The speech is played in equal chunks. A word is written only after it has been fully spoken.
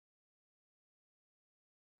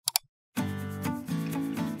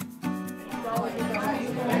Hi,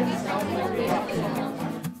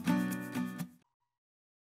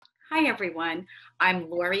 everyone. I'm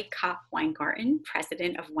Laurie Kopp Weingarten,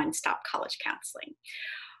 president of One Stop College Counseling.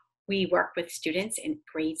 We work with students in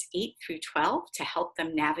grades 8 through 12 to help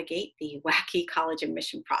them navigate the wacky college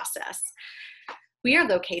admission process. We are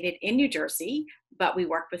located in New Jersey, but we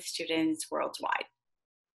work with students worldwide.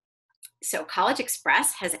 So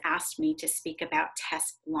CollegeXpress has asked me to speak about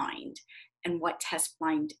test blind and what test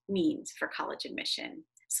blind means for college admission.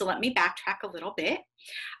 So let me backtrack a little bit.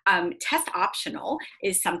 Test optional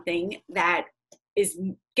is something that is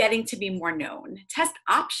getting to be more known. Test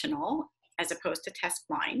optional, as opposed to test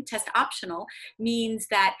blind, test optional means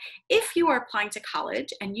that if you are applying to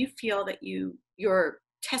college and you feel that your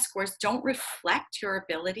test scores don't reflect your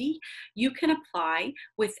ability, you can apply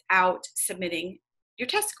without submitting your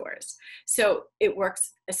test scores. So it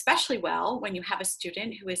works especially well when you have a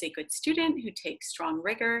student who is a good student, who takes strong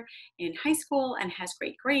rigor in high school and has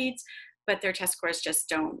great grades, but their test scores just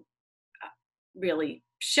don't really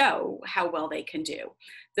show how well they can do.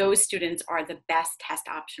 Those students are the best test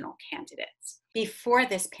optional candidates. Before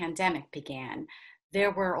this pandemic began, there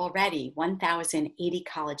were already 1,080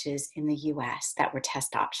 colleges in the US that were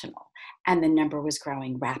test optional, and the number was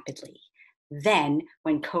growing rapidly. Then,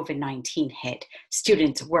 when COVID-19 hit,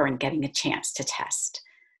 students weren't getting a chance to test.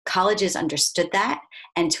 Colleges understood that,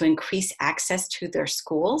 and to increase access to their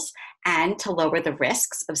schools and to lower the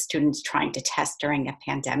risks of students trying to test during a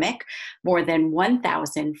pandemic, more than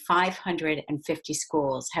 1,550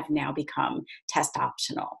 schools have now become test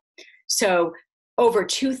optional. So over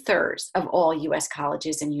 2/3 of all US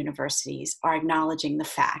colleges and universities are acknowledging the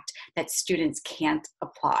fact that students can't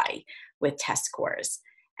apply with test scores,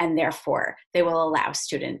 and therefore they will allow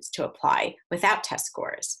students to apply without test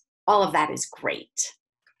scores. All of that is great.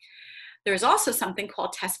 There's also something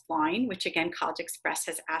called test blind, which again, CollegeXpress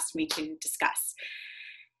has asked me to discuss.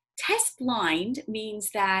 Test blind means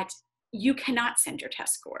that you cannot send your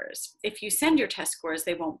test scores. If you send your test scores,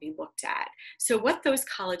 they won't be looked at. So what those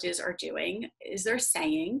colleges are doing is they're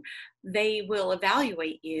saying they will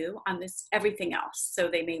evaluate you on everything else. So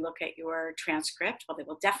they may look at your transcript. Well, they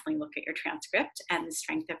will definitely look at your transcript and the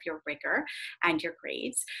strength of your rigor and your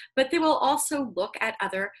grades, but they will also look at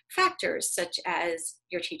other factors such as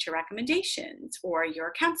your teacher recommendations or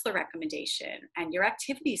your counselor recommendation and your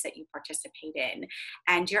activities that you participate in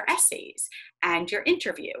and your essays and your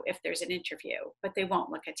interview, if there's an interview, but they won't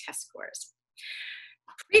look at test scores.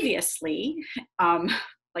 Previously,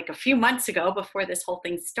 like a few months ago before this whole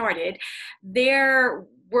thing started, there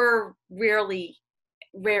were rarely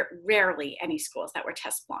any schools that were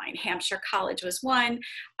test blind. Hampshire College was one.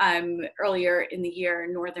 Earlier in the year,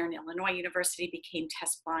 Northern Illinois University became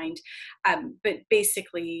test blind, but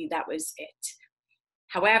basically that was it.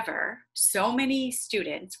 However, so many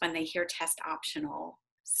students, when they hear test optional,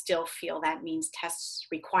 still feel that means tests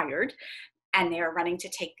required, and they're running to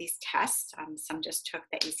take these tests. Some just took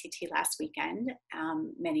the ACT last weekend.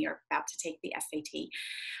 Many are about to take the SAT.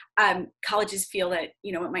 Colleges feel that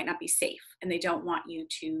it might not be safe, and they don't want you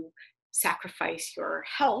to sacrifice your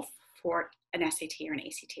health for an SAT or an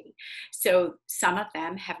ACT. So some of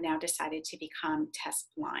them have now decided to become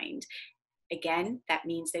test blind. Again, that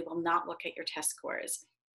means they will not look at your test scores.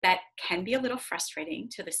 That can be a little frustrating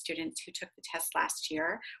to the students who took the test last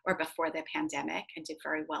year or before the pandemic and did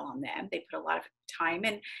very well on them. They put a lot of time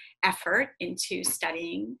and effort into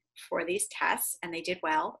studying for these tests, and they did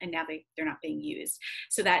well, and now they're not being used.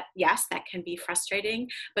 So that, yes, that can be frustrating,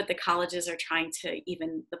 but the colleges are trying to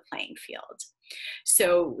even the playing field.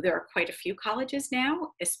 So there are quite a few colleges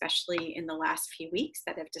now, especially in the last few weeks,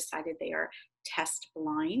 that have decided they are test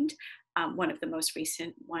blind. One of the most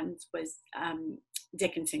recent ones was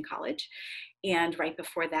Dickinson College. And right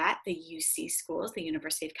before that, the UC schools, the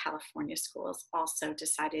University of California schools, also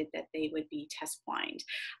decided that they would be test blind.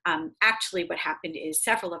 Actually, what happened is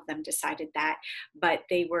several of them decided that, but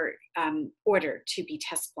they were ordered to be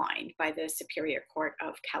test blind by the Superior Court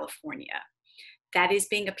of California. That is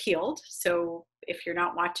being appealed. So if you're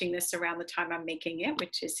not watching this around the time I'm making it,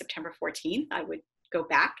 which is September 14th, I would go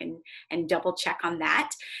back and double check on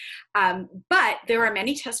that. But there are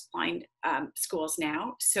many test blind schools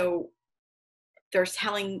now. So they're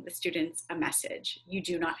telling the students a message. You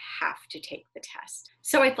do not have to take the test.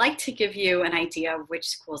 So I'd like to give you an idea of which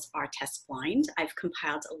schools are test blind. I've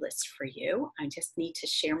compiled a list for you. I just need to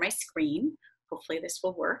share my screen. Hopefully this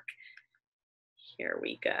will work. Here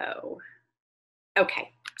we go.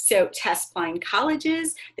 Okay, so test blind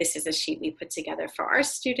colleges. This is a sheet we put together for our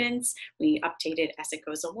students. We update it as it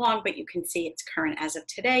goes along, but you can see it's current as of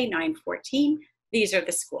today, 9/14. These are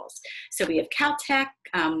the schools. So we have Caltech,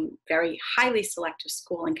 very highly selective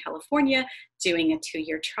school in California, doing a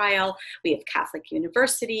 2-year trial. We have Catholic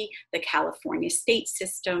University, the California state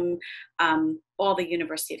system, all the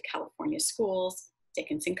University of California schools,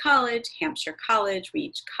 Dickinson College, Hampshire College,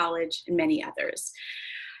 Reed College, and many others.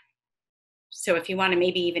 So if you want to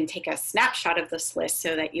maybe even take a snapshot of this list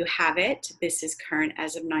so that you have it, this is current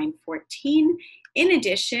as of 9/14. In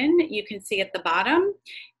addition, you can see at the bottom,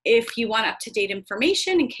 if you want up-to-date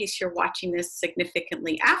information, in case you're watching this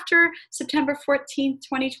significantly after September 14th,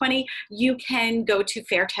 2020, you can go to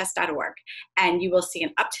fairtest.org and you will see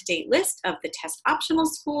an up-to-date list of the test optional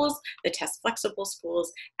schools, the test flexible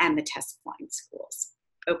schools, and the test flying schools.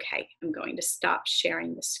 Okay, I'm going to stop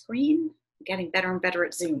sharing the screen. I'm getting better and better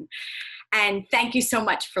at Zoom. And thank you so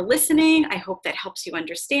much for listening. I hope that helps you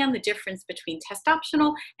understand the difference between test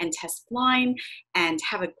optional and test blind, and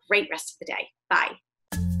have a great rest of the day. Bye.